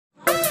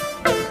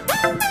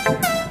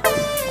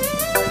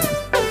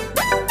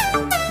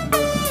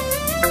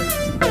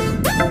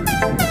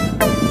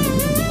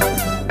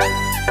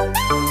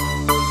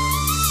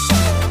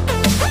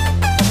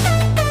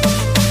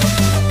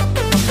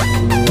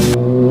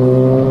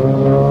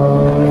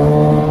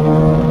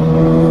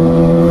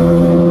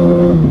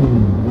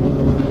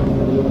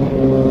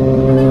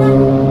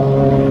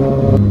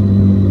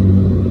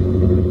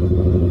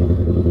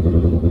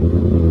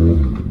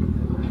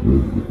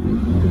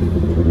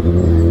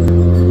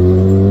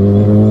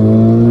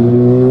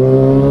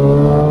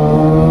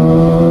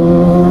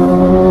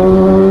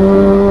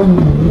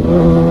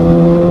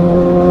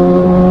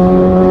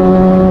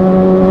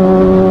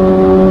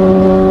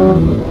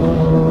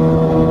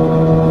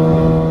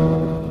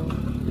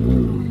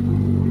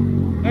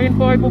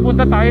po ay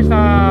pupunta tayo sa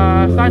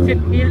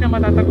Sunset Hill na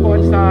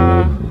matatagpuan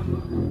sa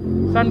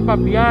San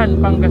Fabian,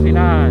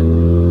 Pangasinan.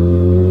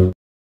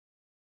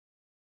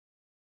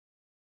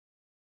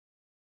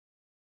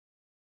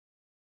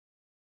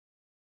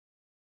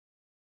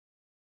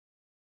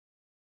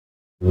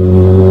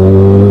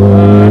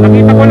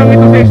 Nakita ko lang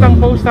ito sa isang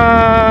post sa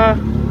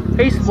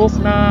Facebook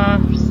na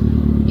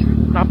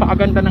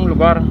napakaganda ng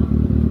lugar.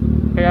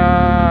 Kaya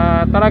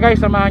tara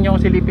guys, samahan nyo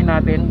akong silipin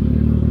natin.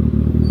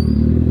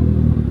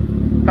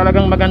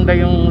 Talagang maganda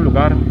yung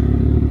lugar.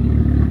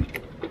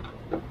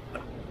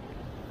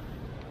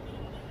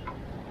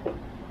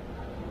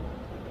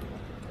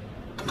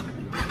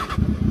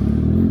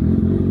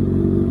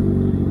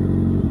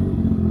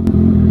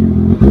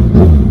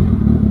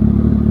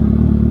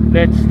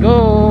 Let's go.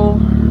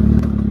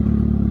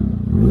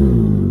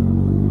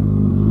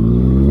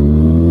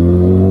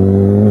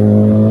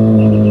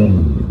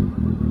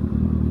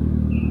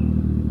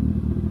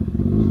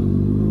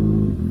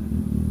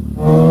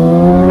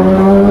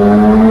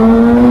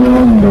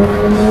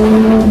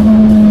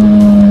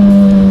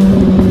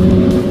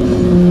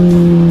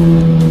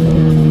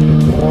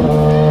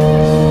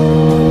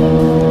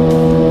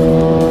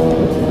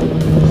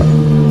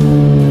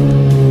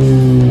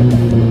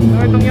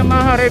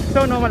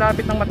 No,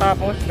 malapit nang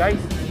matapos, guys.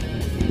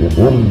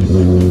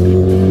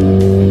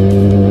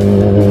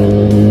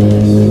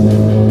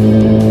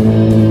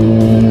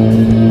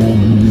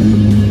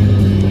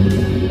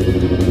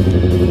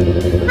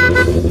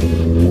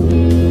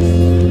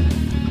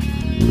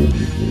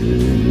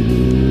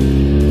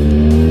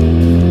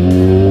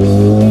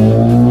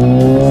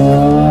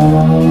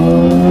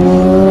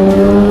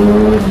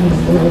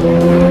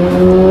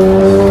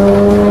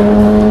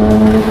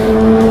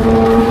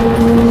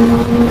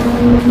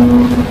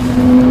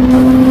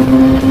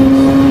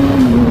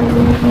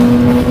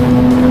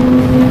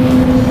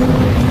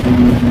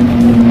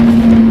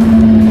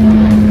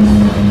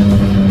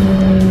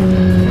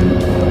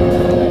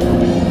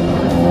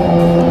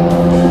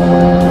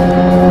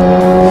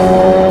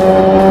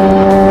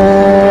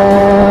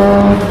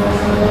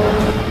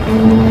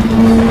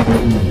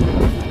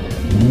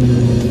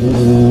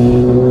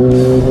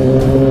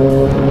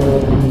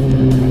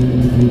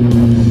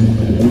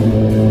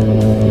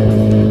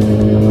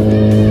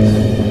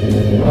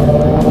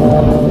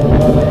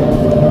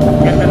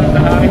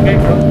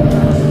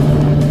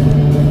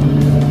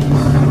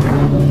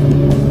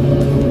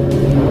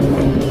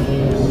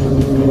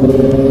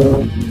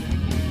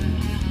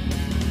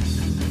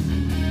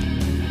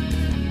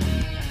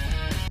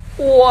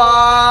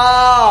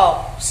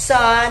 Wow!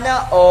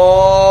 Sana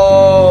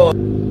all!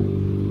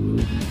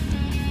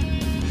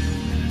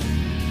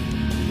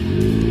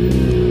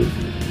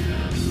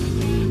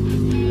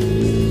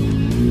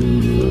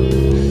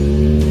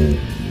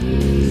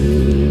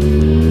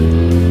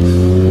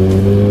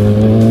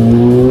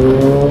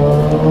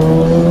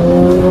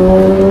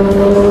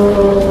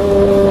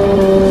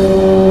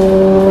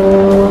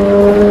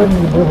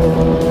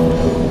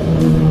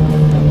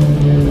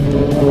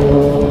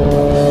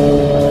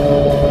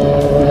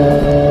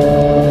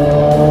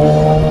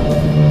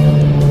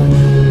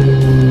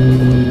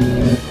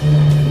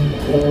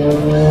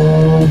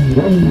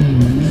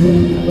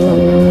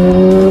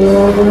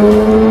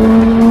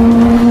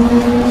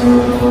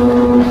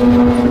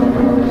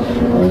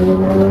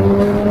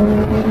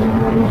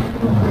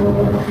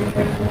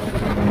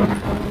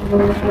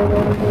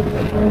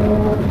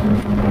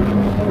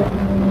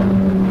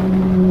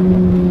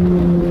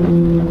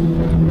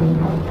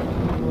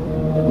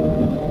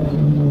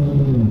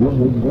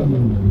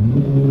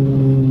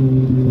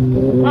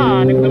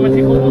 Ano naman si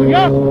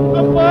Kuya?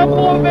 Aba,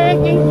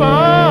 pumaking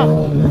pa!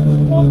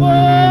 Aba,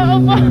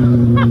 aba!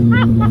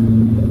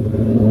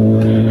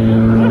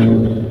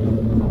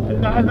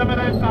 Lahat naman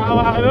ang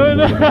tawa nun!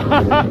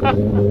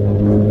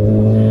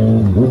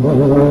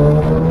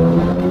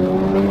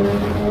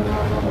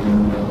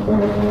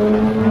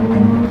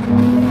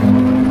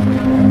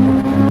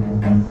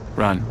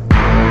 Run.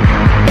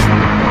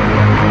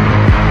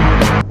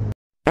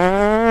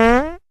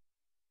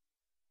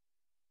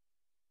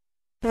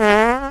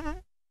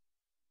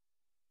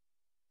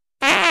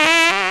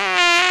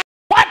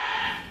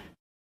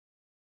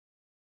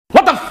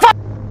 What the fuck?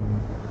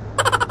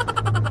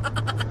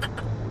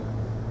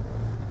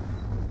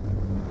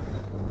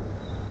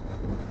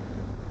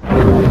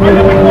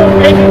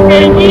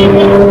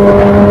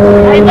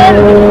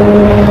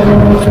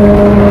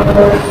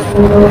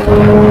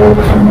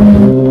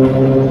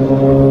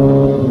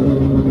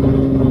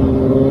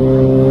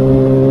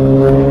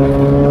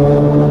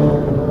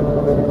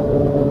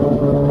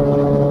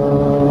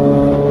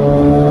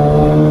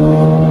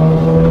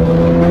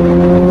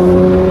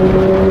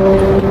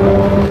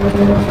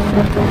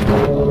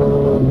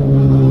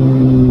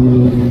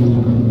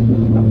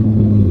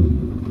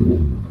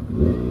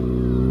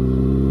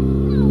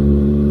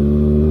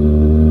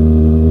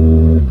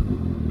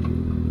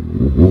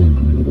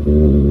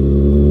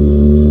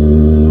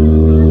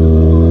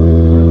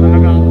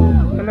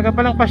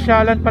 Palang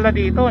pasyalan pala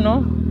dito,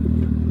 no?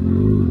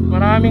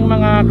 Maraming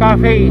mga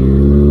cafe.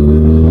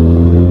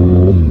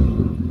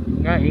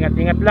 nga,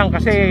 ingat-ingat lang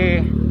kasi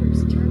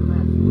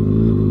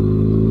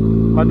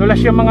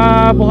madulas yung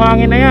mga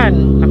buhangin na yan.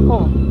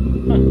 Nako.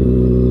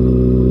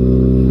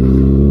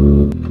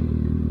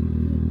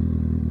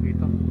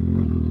 Dito.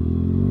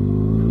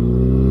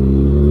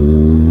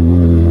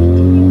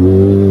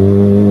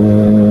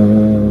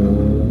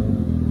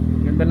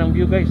 Ganda ng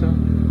view guys, oh.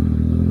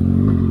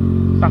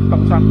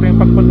 Saktong-sakto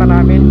yung pagpunta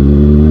namin.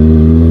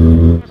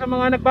 Sa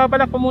mga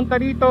nagbabalak pumunta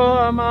dito,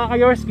 mga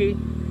ka-Yorzky,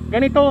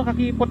 ganito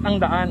kakipot ang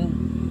daan.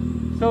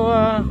 So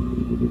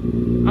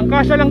ang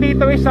kasya lang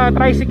dito is sa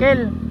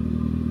tricycle.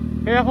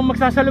 Kaya kung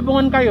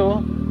magsasalubungan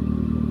kayo,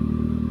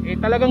 eh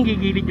talagang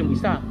gigilid yung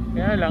isa.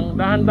 Kaya lang,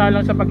 dahan-dahan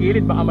lang sa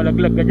pagilid, baka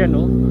malaglag ka dyan,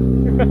 no?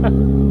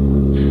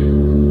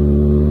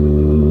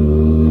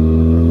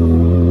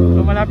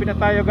 So malapit na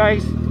tayo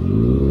guys.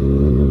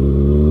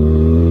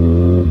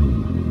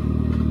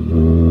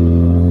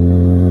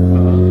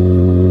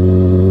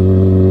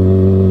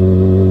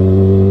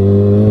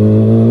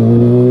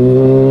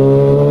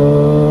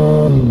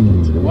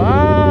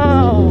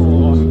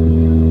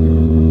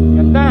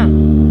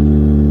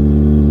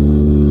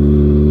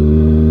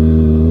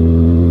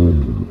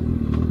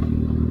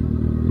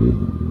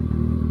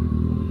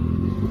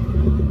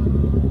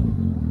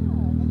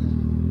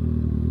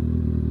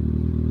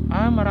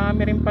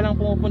 Marami rin palang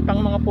pumupuntang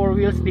mga 4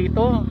 wheels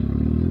dito.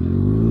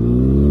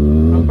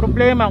 Ang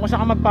problema kung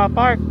saan ka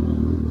magpapark,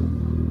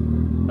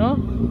 no?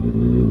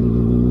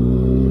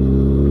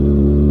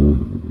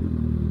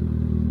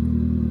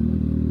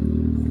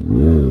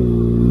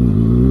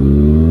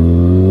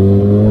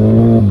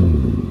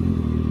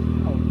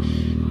 Ouch.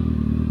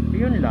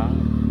 Yun lang.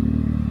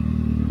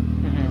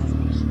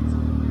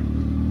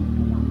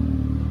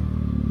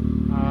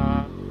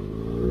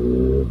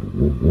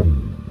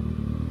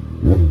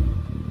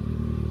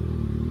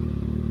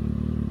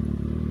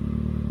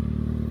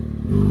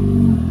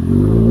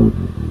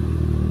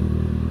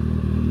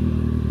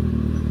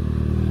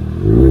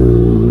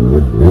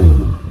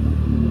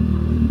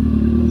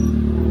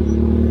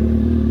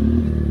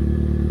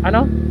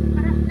 Ano?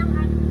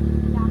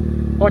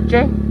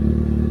 Kotse?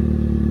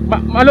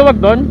 Maluwag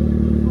doon?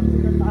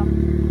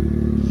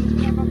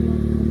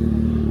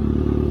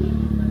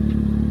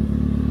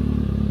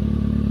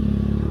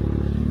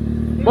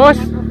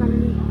 Boss?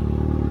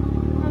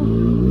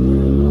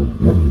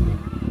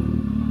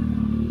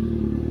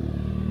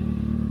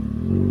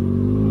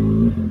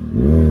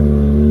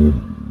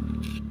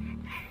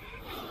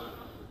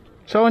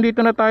 So,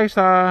 andito na tayo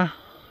sa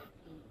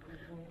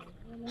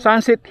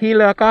Sunset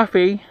Hill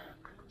Cafe.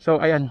 So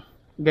ayan,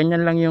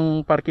 ganyan lang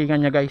yung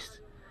parkingan niya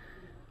guys.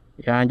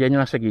 Yan, dyan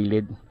lang sa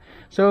gilid.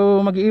 So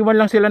mag-iwan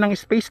lang sila ng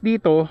space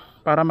dito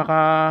para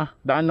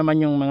makadaan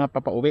naman yung mga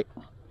papauwi.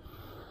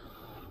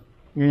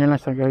 Yun lang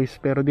sa guys.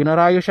 Pero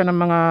dinarayo siya ng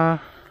mga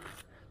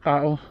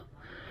tao.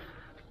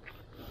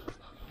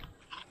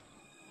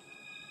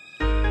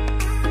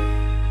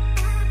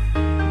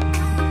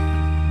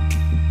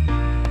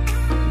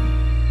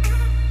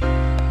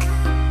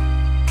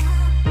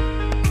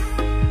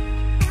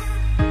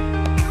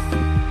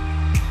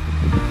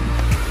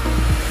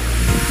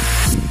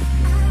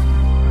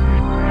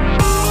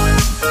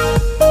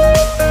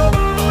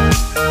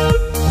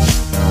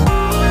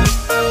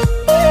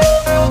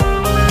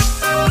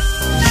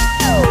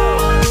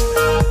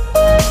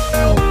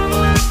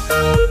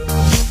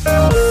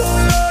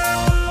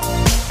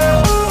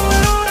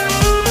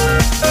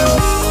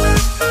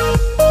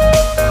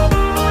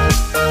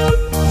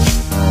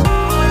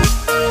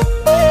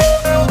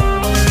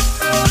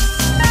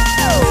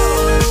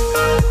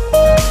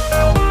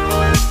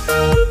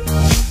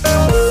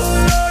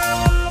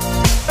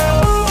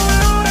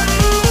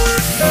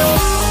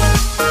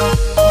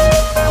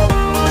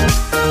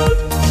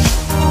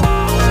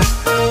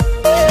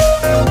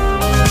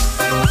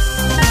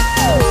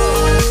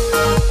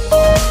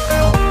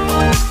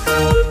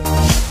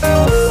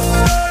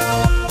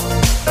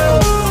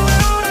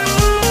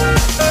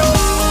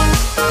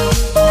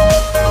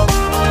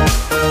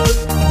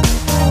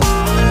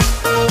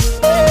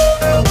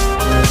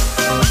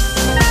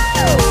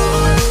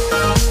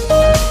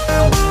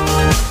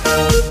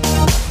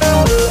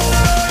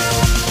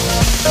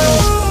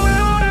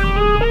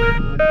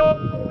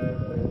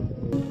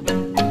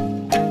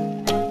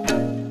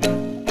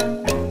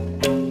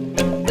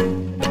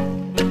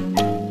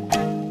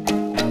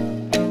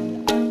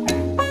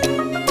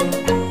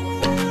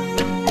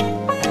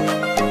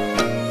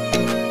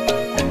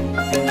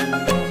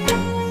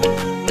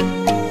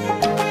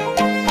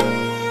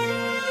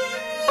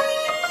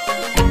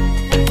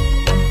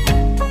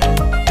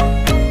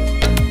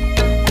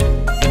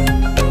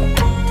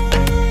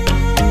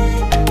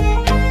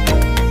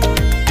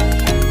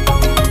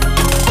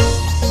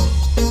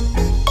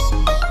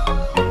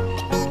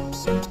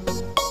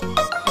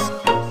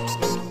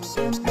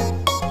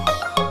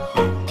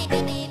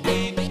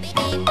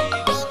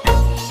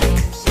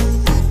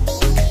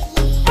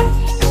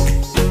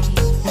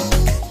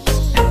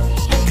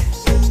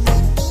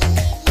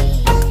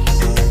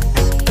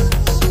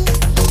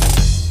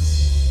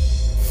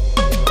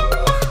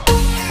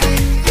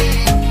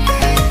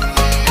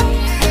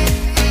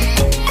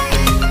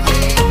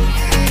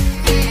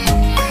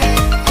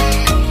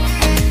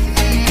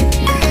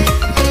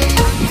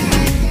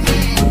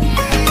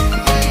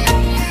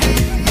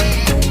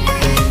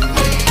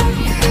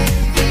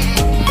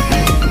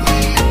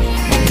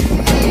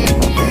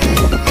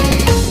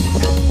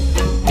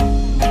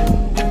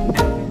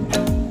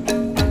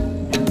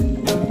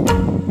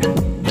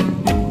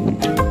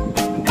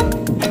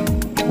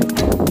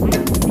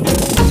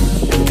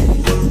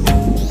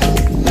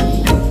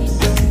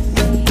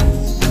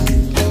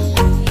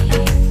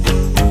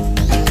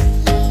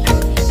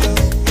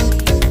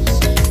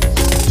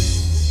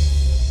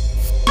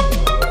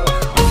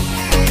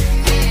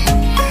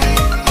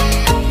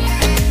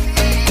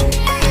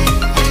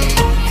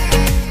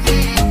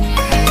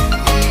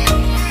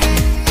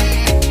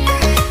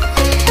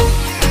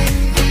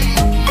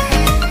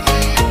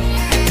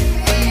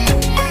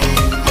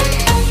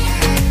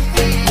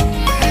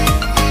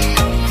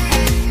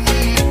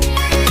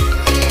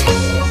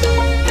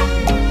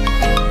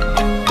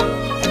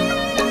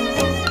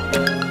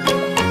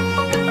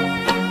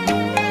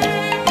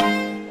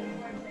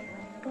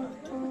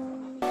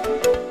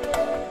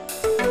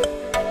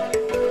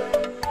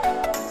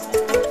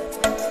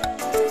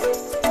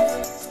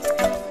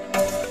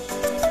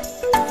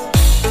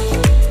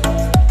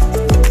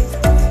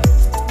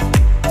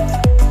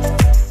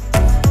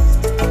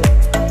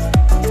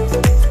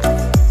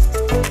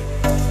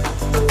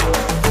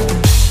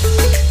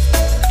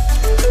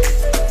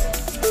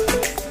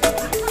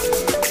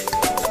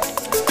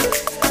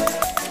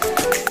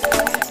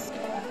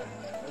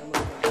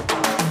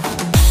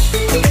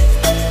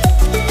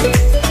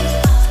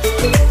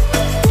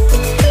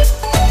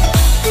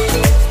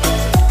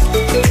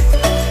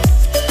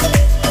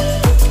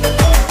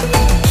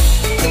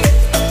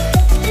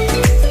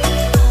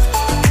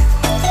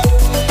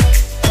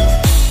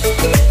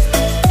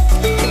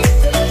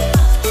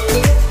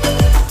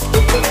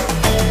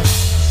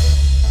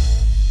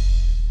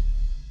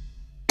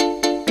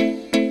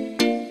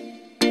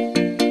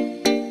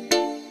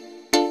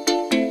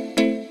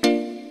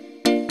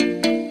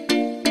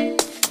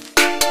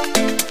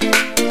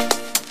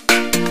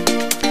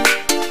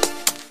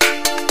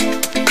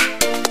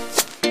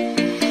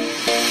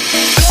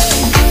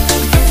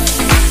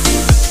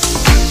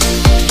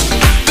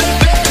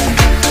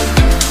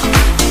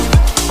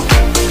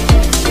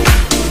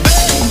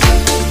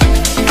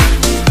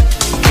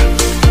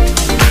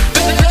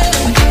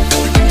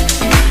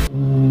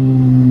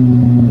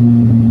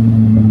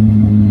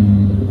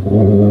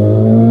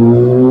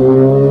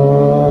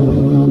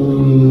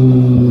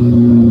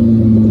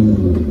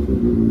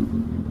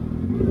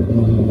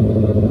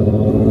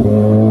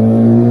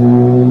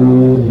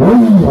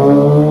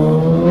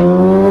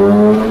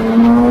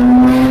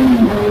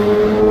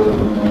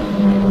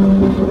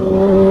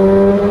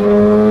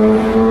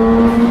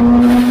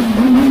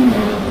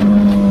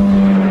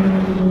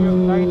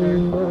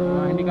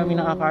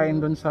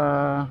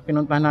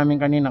 pinuntahan namin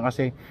kanina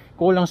kasi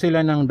kulang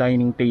sila ng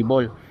dining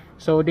table.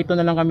 So dito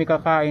na lang kami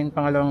kakain,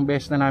 pangalawang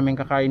beses na namin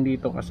kakain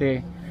dito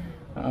kasi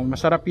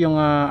masarap yung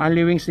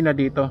only wings nila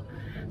dito.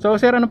 So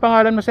sir, anong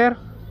pangalan mo sir?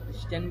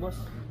 Christian boss.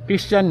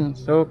 Christian.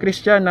 So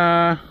Christian,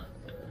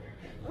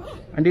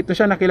 andito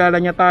siya, nakilala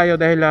niya tayo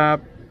dahil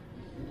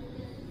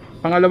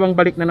pangalawang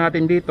balik na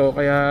natin dito,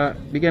 kaya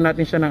bigyan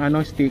natin siya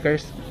ng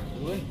stickers.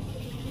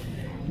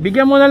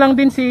 Bigyan mo na lang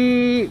din si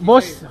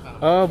boss.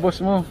 Oh,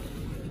 boss mo.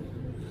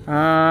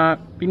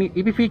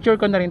 I-feature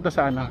ko na rin to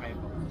sa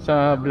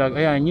sa vlog.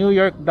 Ayan, New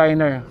York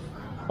Diner.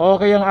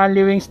 Okay ang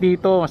only wings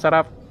dito,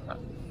 masarap.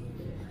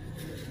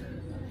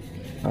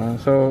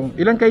 So,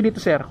 ilan kayo dito,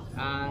 sir?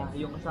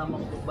 Yung kasama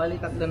ko po, bali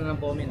tatlo na lang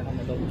po kami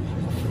nakamotor.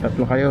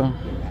 Tatlo kayo.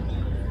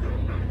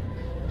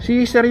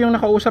 Si sir yung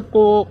nakausap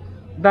ko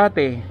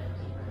dati.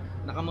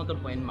 Nakamotor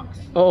po,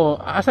 NMAX.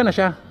 Oo, asa na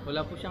siya?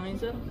 Wala po siya ngayon,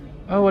 sir.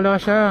 Wala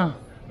siya.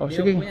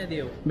 Sige.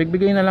 Dio.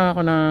 Bigbigay na lang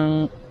ako ng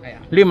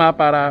 5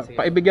 para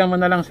paibigyan mo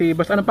na lang si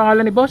boss. Anong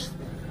pangalan ni boss?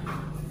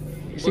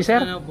 Si boss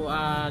sir? Po,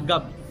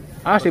 Gab.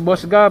 Si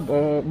Boss Gab.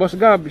 Boss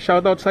Gab,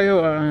 shoutout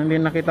sa'yo. Hindi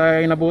na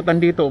kita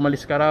inabutan dito.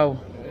 Umalis ka raw.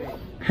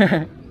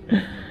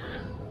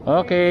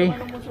 Okay.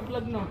 Ano mo sa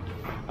vlog, no?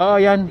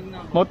 Yan.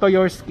 Moto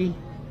Yorzky.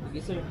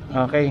 Sige, sir.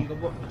 Okay.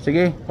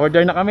 Sige,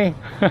 order na kami.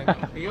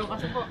 Iyo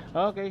kasi po.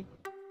 Okay.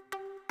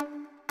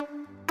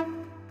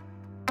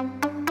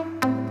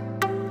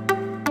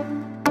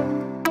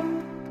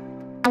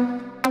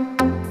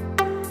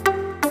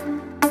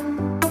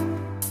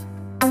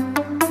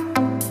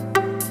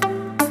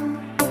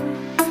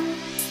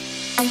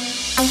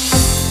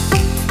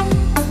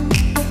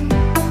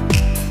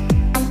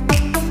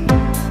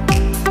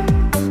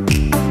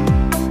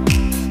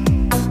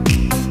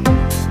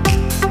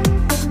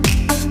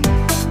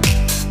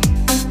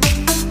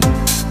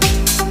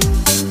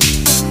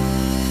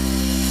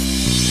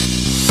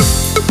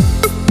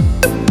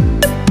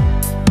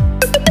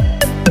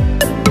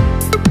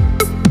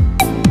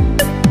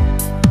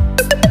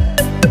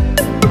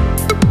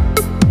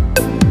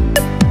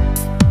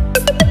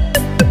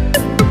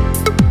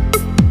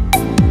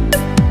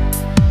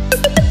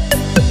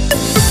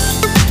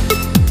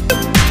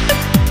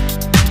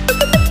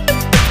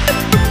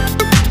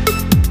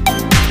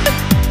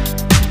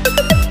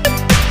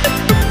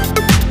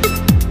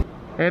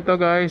 Eto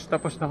guys,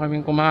 tapos na kaming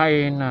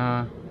kumain.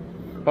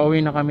 Pauwi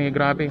na kami.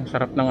 Grabe,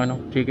 sarap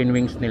ng chicken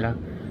wings nila.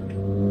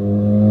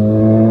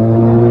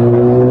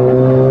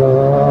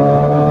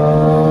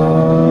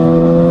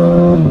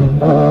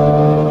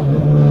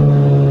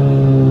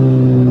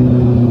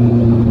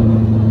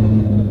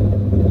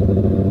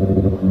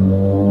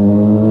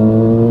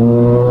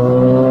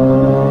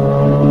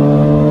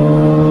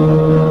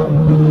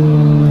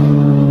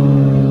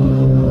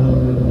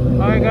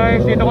 Okay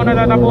guys, dito ko na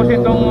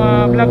tatapusin tong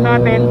vlog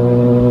natin.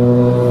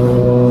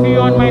 See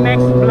you on my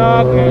next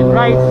vlog and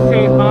ride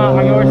safe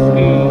mga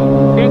Yorzky.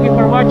 Thank you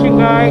for watching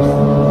guys.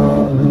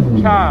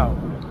 Ciao.